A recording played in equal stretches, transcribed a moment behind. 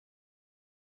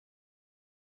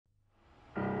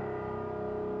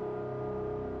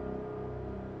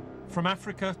From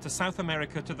Africa to South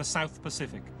America to the South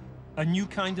Pacific, a new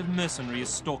kind of mercenary is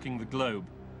stalking the globe.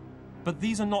 But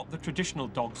these are not the traditional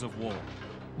dogs of war,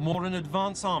 more an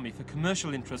advance army for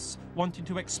commercial interests wanting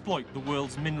to exploit the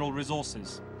world's mineral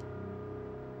resources.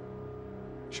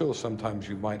 Sure, sometimes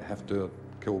you might have to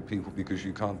kill people because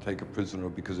you can't take a prisoner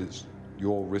because it's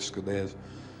your risk or theirs,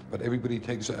 but everybody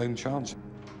takes their own chance.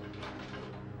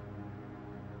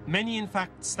 Many, in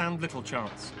fact, stand little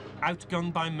chance,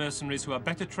 outgunned by mercenaries who are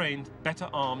better trained, better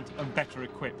armed and better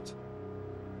equipped.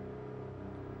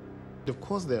 Of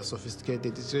course they are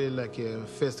sophisticated. It's really like a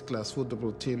first-class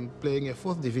football team playing a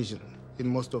fourth division in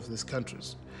most of these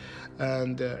countries.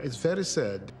 And it's very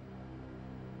sad.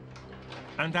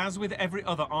 And as with every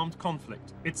other armed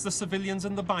conflict, it's the civilians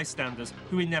and the bystanders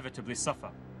who inevitably suffer.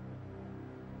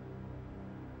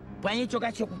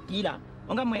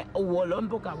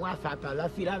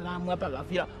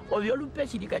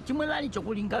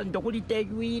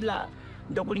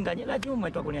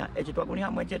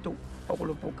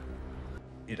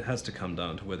 It has to come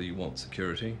down to whether you want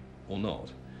security or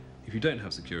not. If you don't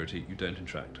have security, you don't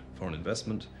attract foreign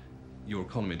investment, your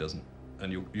economy doesn't,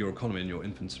 and your economy and your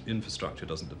infrastructure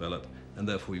doesn't develop, and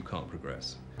therefore you can't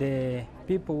progress. The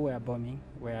people who were bombing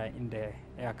were in the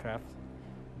aircraft.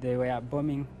 They were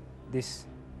bombing these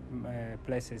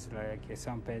places like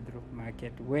San Pedro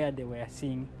Market, where they were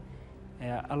seeing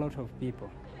a lot of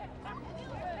people.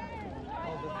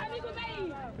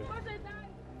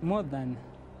 More than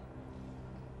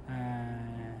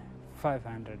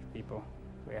 500 people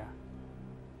were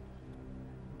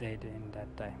dead in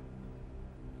that time.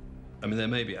 I mean, there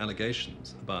may be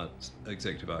allegations about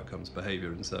executive outcomes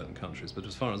behavior in certain countries, but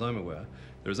as far as I'm aware,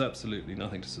 there is absolutely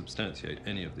nothing to substantiate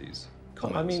any of these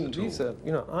comments. I mean, these are,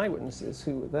 eyewitnesses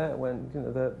who were there when,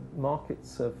 the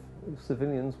markets of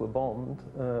civilians were bombed,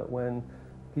 when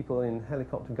people in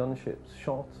helicopter gunships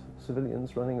shot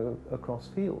civilians running across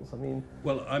fields. I mean...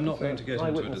 Well, I'm not going to get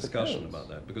into a discussion about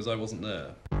that, because I wasn't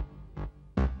there.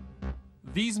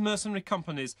 These mercenary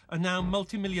companies are now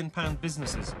multi-million-pound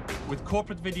businesses, with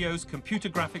corporate videos, computer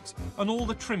graphics, and all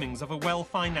the trimmings of a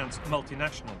well-financed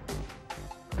multinational.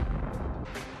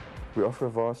 We offer a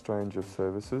vast range of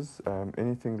services,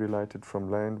 anything related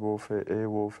from land warfare, air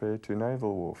warfare to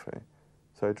naval warfare.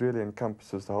 So it really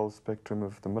encompasses the whole spectrum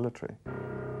of the military.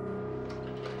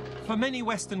 For many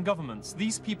Western governments,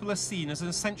 these people are seen as an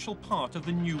essential part of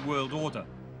the New World Order,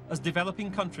 as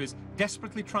developing countries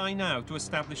desperately try now to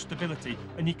establish stability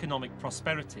and economic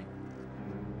prosperity.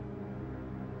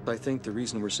 I think the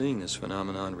reason we're seeing this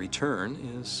phenomenon return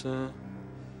is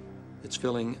it's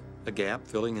filling a gap,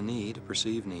 filling a need, a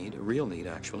perceived need, a real need,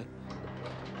 actually.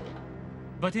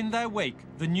 But in their wake,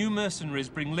 the new mercenaries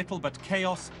bring little but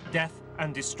chaos, death,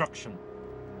 and destruction.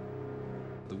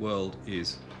 The world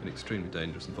is an extremely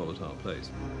dangerous and volatile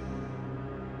place.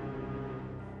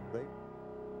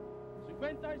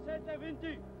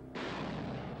 57-20.